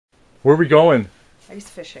Where are we going? Ice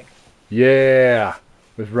fishing. Yeah,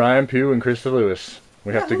 with Ryan Pugh and Krista Lewis.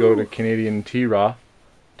 We have to go to Canadian T-Raw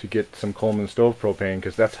to get some Coleman stove propane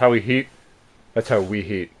because that's how we heat. That's how we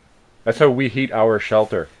heat. That's how we heat our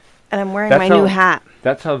shelter. And I'm wearing my new hat.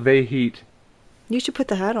 That's how they heat. You should put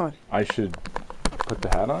the hat on. I should put the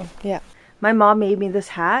hat on? Yeah. My mom made me this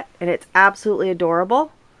hat and it's absolutely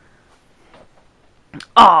adorable.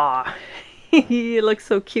 Aw, it looks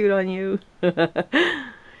so cute on you.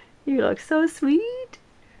 You look so sweet.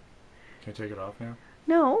 Can I take it off now?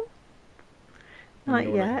 No, not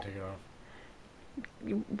yet. I can take it off.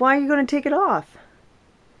 Why are you going to take it off?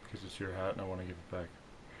 Because it's your hat and I want to give it back.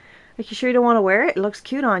 Are you sure you don't want to wear it? It looks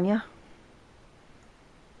cute on you.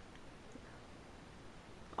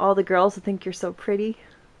 All the girls will think you're so pretty.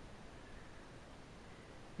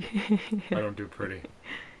 I don't do pretty.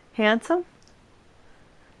 Handsome?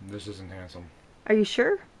 This isn't handsome. Are you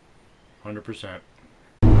sure? 100%.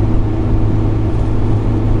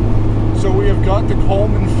 So we have got the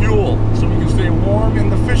Coleman fuel, so we can stay warm in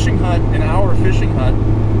the fishing hut, in our fishing hut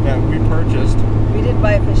that we purchased. We did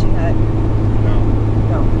buy a fishing hut. No.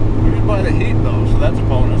 No. We did buy the heat though, so that's a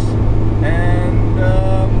bonus. And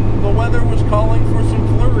the weather was calling for some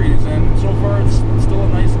flurries, and so far it's still a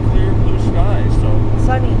nice clear blue sky. So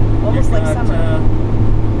sunny, almost like summer.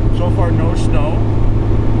 So far no snow,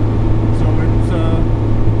 so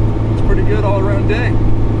it's pretty good all around day.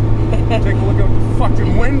 Take a look out the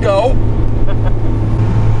fucking window.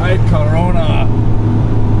 I had Corona.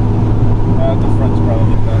 The front's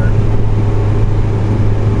probably better.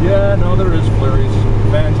 Yeah, no, there is flurries.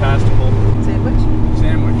 Fantastical.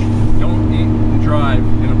 Sandwich. Don't eat and drive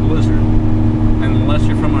in a blizzard. And unless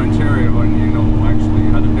you're from Ontario and you know actually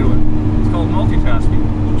how to do it. It's called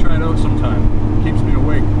multitasking. Try it out sometime. It keeps me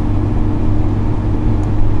awake.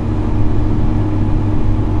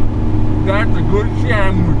 That's a good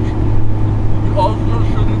sandwich. You also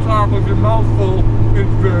shouldn't talk with your mouth full. It's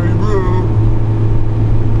very rude.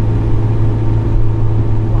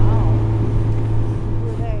 Wow. Who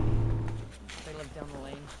are they? They live down the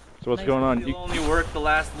lane. So what's going on? You'll only work the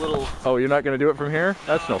last little... Oh, you're not going to do it from here?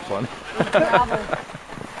 That's no fun.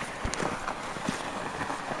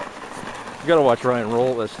 You gotta watch Ryan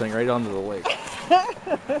roll this thing right onto the lake.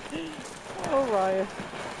 Oh, Ryan.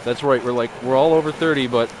 That's right, we're all over 30,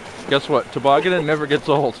 but guess what? Tobogganing never gets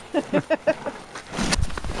old. Like,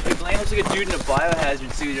 Blaine looks like a dude in a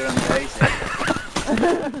biohazard suit out on the ice.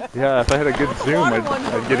 Yeah, if I had a good zoom,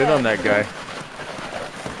 I'd get in on that guy.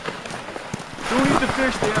 Don't eat the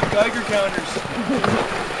fish, they have Geiger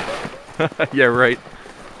counters. Yeah, right.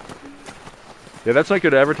 Yeah, that's not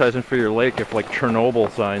good advertising for your lake if like Chernobyl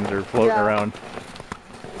signs are floating around.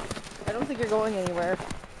 I don't think you're going anywhere.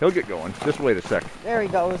 He'll get going. Just wait a sec. There he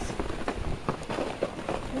goes.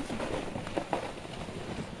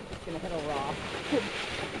 Gonna hit a rock.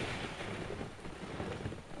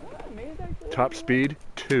 Top speed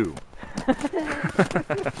 2.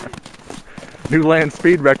 New land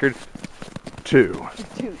speed record 2.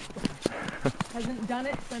 2. Hasn't done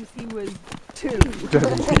it since he was 2.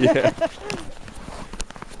 Yeah.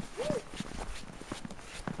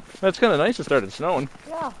 That's kind of nice. It started snowing.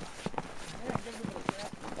 Yeah.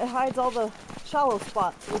 It hides all the shallow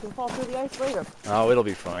spots so we can fall through the ice later. Oh, it'll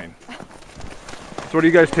be fine. So what do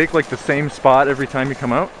you guys take, like the same spot every time you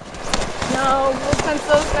come out? No, well, since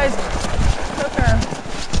those guys took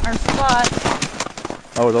our spot.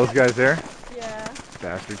 Oh, those guys there? Yeah.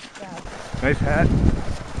 Bastards. Yeah. Nice hat.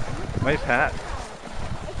 Nice hat.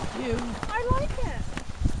 You. I like it.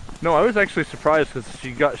 No, I was actually surprised because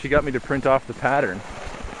she got me to print off the pattern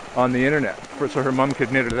on the internet so her mom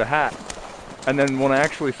could knit her the hat. And then when I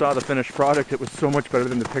actually saw the finished product, it was so much better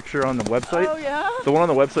than the picture on the website. Oh yeah. The one on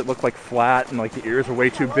the website looked like flat and like the ears were way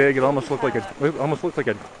too big. It almost looked like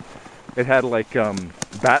it had like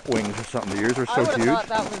bat wings or something. The ears were so huge. I thought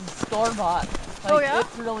that was store-bought. Like, oh yeah?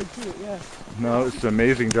 It's really cute, yeah. No, it's an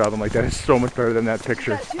amazing job. I'm like, that is so much better than that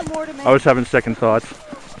picture. Got 2 more to make. I was having second thoughts.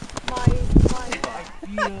 My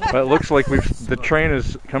But it looks like the train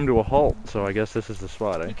has come to a halt, so I guess this is the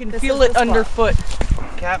spot, eh? You can feel it underfoot.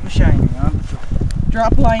 Captain shining, huh?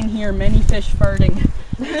 Drop line here, many fish farting.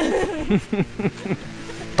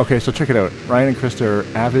 Okay, so check it out. Ryan and Krista are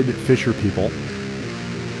avid fisher people.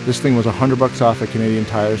 This thing was $100 off at Canadian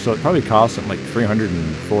Tire, so it probably cost them like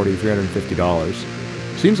 $340,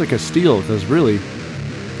 $350. Seems like a steal because really,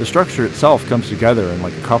 the structure itself comes together in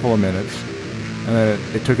like a couple of minutes. And then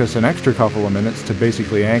it took us an extra couple of minutes to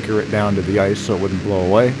basically anchor it down to the ice so it wouldn't blow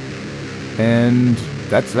away. And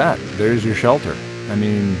that's that. There's your shelter. I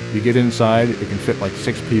mean, you get inside, it can fit like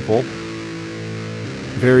 6 people.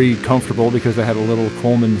 Very comfortable because they had a little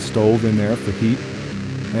Coleman stove in there for heat.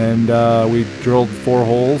 And we drilled 4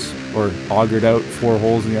 holes, or augered out 4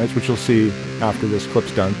 holes in the ice, which you'll see after this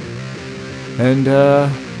clip's done. And,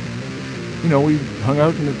 you know, we hung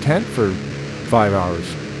out in the tent for 5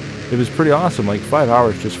 hours. It was pretty awesome. Like, 5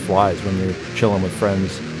 hours just flies when you're chilling with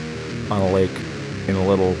friends on a lake in a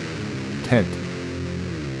little tent.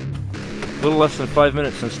 A little less than 5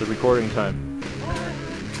 minutes since the recording time.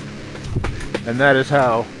 And that is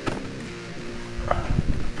how.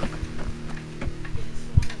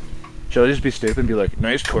 Shall I just be stupid and be like,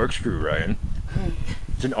 nice corkscrew, Ryan?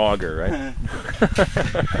 It's an auger, right?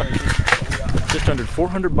 Just under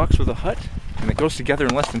 $400 for the hut, and it goes together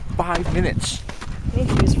in less than 5 minutes. Maybe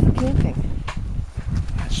used for camping.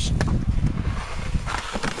 Yes.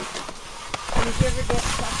 Did you ever get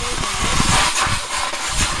stuck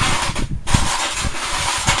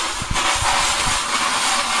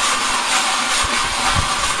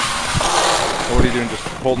What are you doing, just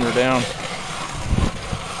holding her down?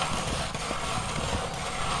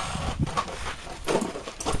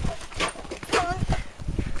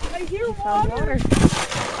 I hear water?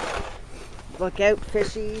 Look out,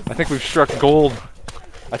 fishies. I think we've struck gold.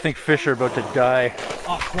 I think fish are about to die.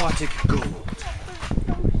 Aquatic gold.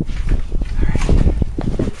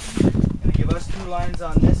 Gonna give us 2 lines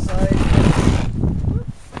on this side.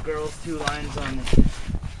 The girls 2 lines on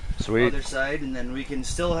the Sweet. other side, and then we can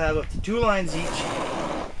still have up to 2 lines each.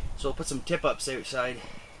 So we'll put some tip-ups outside.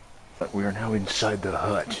 We are now inside the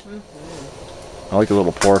hut. I like the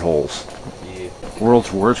little portholes. Yeah.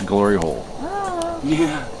 World's worst glory hole.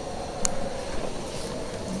 Yeah.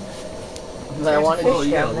 I want to Oh, fish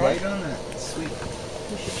you got down a there. light on that? Sweet.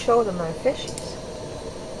 You should show them our fishies.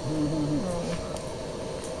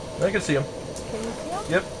 I can see him. Can you see them?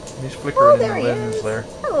 Yep. He's flickering there in he the lens is. there.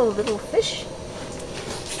 Hello, little fish.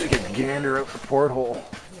 Stick a gander out the porthole.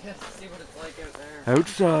 See what it's like out there.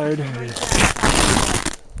 Outside.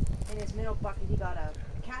 In his middle bucket, he got a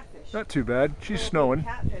catfish. Not too bad. She's Little snowing.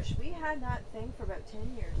 Catfish. We had that thing for about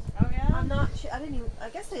 10 years. Oh yeah? I'm not sure. I didn't even. I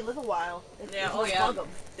guess they live a while. Yeah, It's oh just yeah. bug 'em.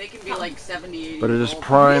 They can be like 70, 80 But it years is old.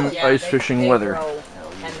 prime Yeah, ice they- fishing they weather. grow,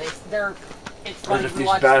 and they're it's funny, if we these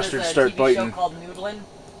watched bastards there's a start TV biting. show called Noodlin',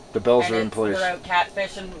 The bells and are in it's- place. they're out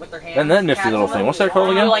catfishing with their hands. And that nifty Catch little them, thing. What's that called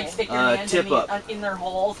and again? you, like stick your hands Tip in, up. in their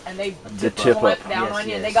holes, and they The tip pull it up. down Yes, on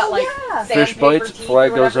you. And yes. they got like yeah. Fish sandpaper bites, teeth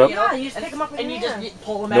flag or goes whatever, up. you know, Yeah, you just pick 'em up with and your you just hand.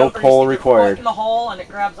 pull them No out. or you pole stick your required. foot in the hole, and it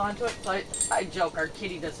grabs onto it. So I joke, our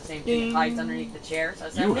kitty does the same thing. It hides underneath the chair. So I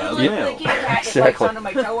said, You have Noodlin', mail. the kitty cat just Exactly. bites onto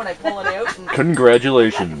my toe, and I pull it out. And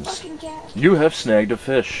Congratulations. Fucking cat. You have snagged a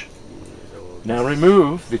fish. Now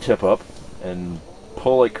remove the tip up and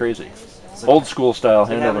pull like crazy. Old school style,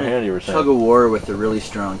 hand over hand, you were Tug saying. of war with a really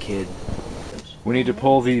strong kid. We need to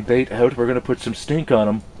pull the bait out. We're going to put some stink on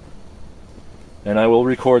them. And I will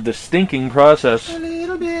record the stinking process. A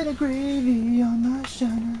little bit of gravy on my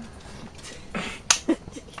shiner.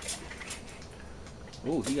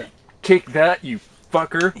 Oh, Take that, you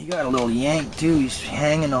fucker. he got a little yank too. He's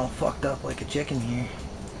hanging all fucked up like a chicken here.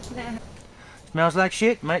 Smells like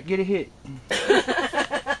shit. Might get a hit.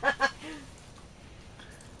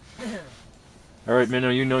 Alright, Minnow,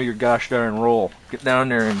 you know your gosh darn role. Get down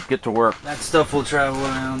there and get to work. That stuff will travel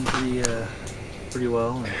around pretty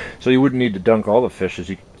well. So you wouldn't need to dunk all the fishes.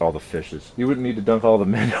 You wouldn't need to dunk all the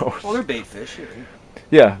minnows. Well, they're bait fish, right?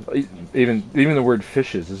 Yeah, even the word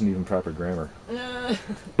fishes isn't even proper grammar.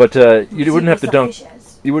 But you wouldn't have to dunk.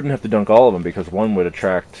 You wouldn't have to dunk all of them because one would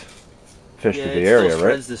attract fish to the it area, still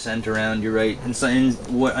right? spreads the scent around. You're right. And so,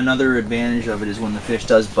 what another advantage of it is when the fish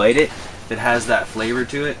does bite it, if it has that flavor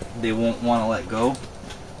to it, they won't want to let go.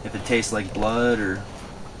 If it tastes like blood or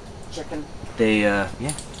chicken. they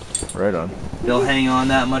Right on. they'll hang on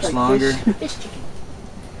that much longer. Fish chicken.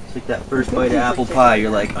 It's like that first bite of apple pie.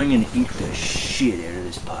 You're like, I'm gonna eat the shit out of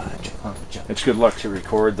this pie. It's good luck to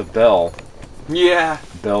record the bell. Yeah.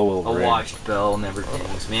 Bell will A ring. watched bell never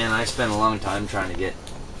dings. Man, I spent a long time trying to get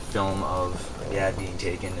film of a dad being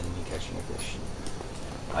taken and me catching a fish.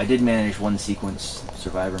 I did manage one sequence,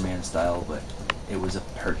 Survivor Man style, but it was a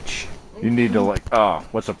perch. You need to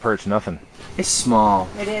what's a perch? Nothing. It's small.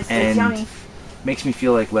 It is. And It's yummy. makes me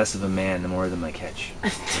feel like less of a man the more of them I catch.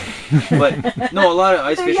 But no, a lot of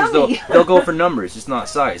ice They're fishers yummy. they'll go for numbers. It's not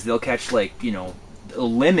size. They'll catch like the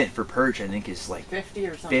limit for perch I think is like 50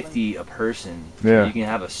 or something. 50 a person. Yeah. You can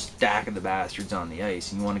have a stack of the bastards on the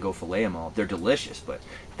ice and you want to go fillet them all. They're delicious, but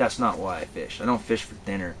that's not why I fish. I don't fish for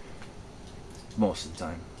dinner most of the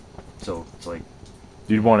time. So it's like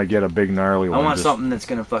You'd want to get a big gnarly I one. want just something that's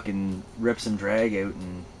gonna fucking rip some drag out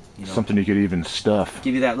and something you could even stuff.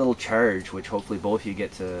 give you that little charge, which hopefully both of you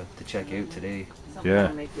get to check out today. Something Yeah.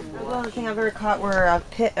 that'll make you The only thing I've ever caught were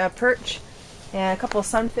a perch and a couple of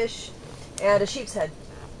sunfish and a sheep's head.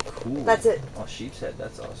 Cool. That's it. Oh, sheep's head.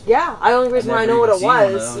 That's awesome. Yeah, the only reason why I never know what even it seen one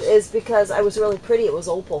of was those. is because I was really pretty. It was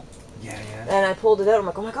opal. Yeah, yeah. And I pulled it out. I'm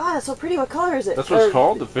like, oh my god, that's so pretty. What color is it? That's what it's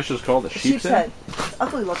called? The fish is called a Sheep's head. It's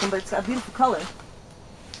ugly looking, but it's got a beautiful color.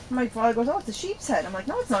 My father goes, oh, it's a sheep's head. I'm like,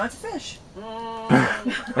 no, it's not. It's a fish.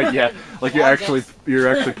 Like, yeah, like you're actually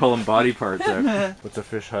pulling body parts out. What's a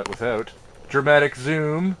fish hut without? Dramatic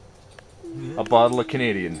zoom. A bottle of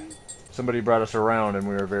Canadian. Somebody brought us around and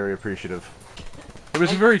we were very appreciative. It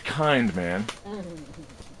was a very kind man.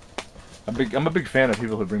 I'm a big fan of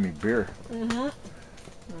people who bring me beer.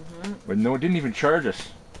 But no, didn't even charge us.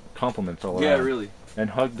 Compliments all around. Yeah, really. And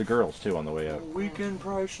hugged the girls too on the way out. Weekend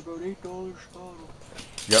price about $8 a bottle.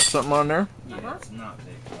 You got something on there? Yeah, it's not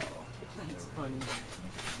big bottle. That's funny.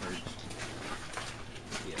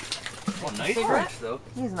 Yeah. Oh, nice Cigarette? French though.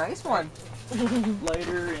 He's a nice one.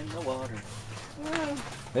 Lighter in the water.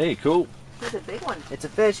 Hey, cool. He's a big one. It's a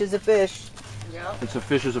fish. It's a fish. Yeah. It's a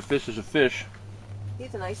fish, is a fish, is a fish.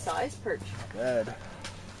 He's a nice size perch. Bad.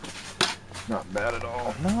 Not bad at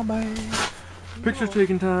all. Not bad. Picture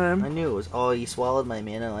taking time. I knew it was. Oh, he swallowed my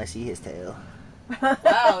minnow. I see his tail. Wow,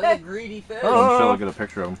 that's a greedy fish. Oh, Shelley, get a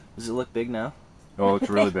picture of him. Does it look big now? Oh, it's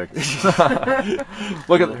really big.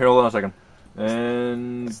 Look at here. Hold on a second.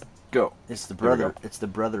 And go. It's the There we brother. go. It's the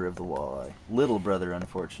brother of the walleye. Little brother,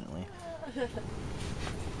 unfortunately. That's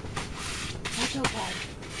okay.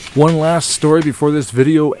 One last story before this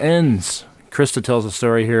video ends. Krista tells a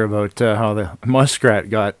story here about how the muskrat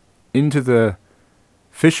got into the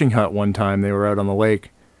fishing hut one time. They were out on the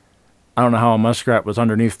lake. I don't know how a muskrat was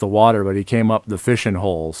underneath the water, but he came up the fishing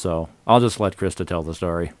hole. So I'll just let Krista tell the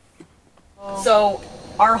story. So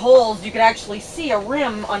our holes, you could actually see a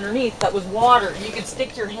rim underneath that was water. You could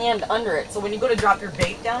stick your hand under it. So when you go to drop your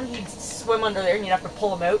bait down, he'd swim under there and you'd have to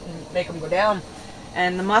pull him out and make him go down.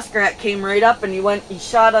 And the muskrat came right up and he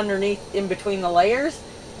shot underneath in between the layers.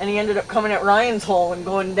 And he ended up coming at Ryan's hole and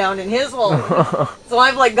going down in his hole. So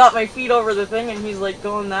I've like got my feet over the thing and he's like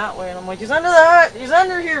going that way. And I'm like, he's under that, he's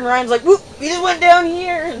under here. And Ryan's like, whoop, he just went down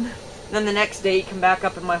here. And then the next day he came back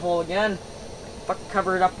up in my hole again. Fucking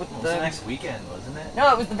cover it up with It was the... the next weekend, wasn't it?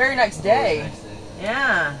 No, it was the very next day. It was the next day.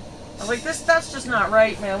 Yeah. I was like, that's just not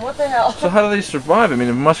right, man. What the hell? So how do they survive? I mean,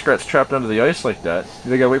 if a muskrat's trapped under the ice like that, do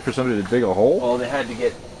they gotta wait for somebody to dig a hole? Well, they had to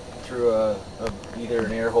get through either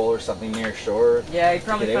an air hole or something near shore. Yeah, he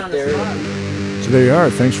probably Get out found there. a spot. So there you are.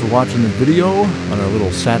 Thanks for watching the video on our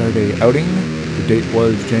little Saturday outing. The date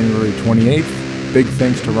was January 28th. Big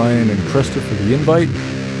thanks to Ryan and Krista for the invite.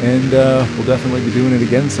 And we'll definitely be doing it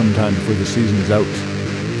again sometime before the season is out.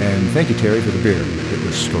 And thank you, Terry, for the beer. It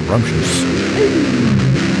was scrumptious.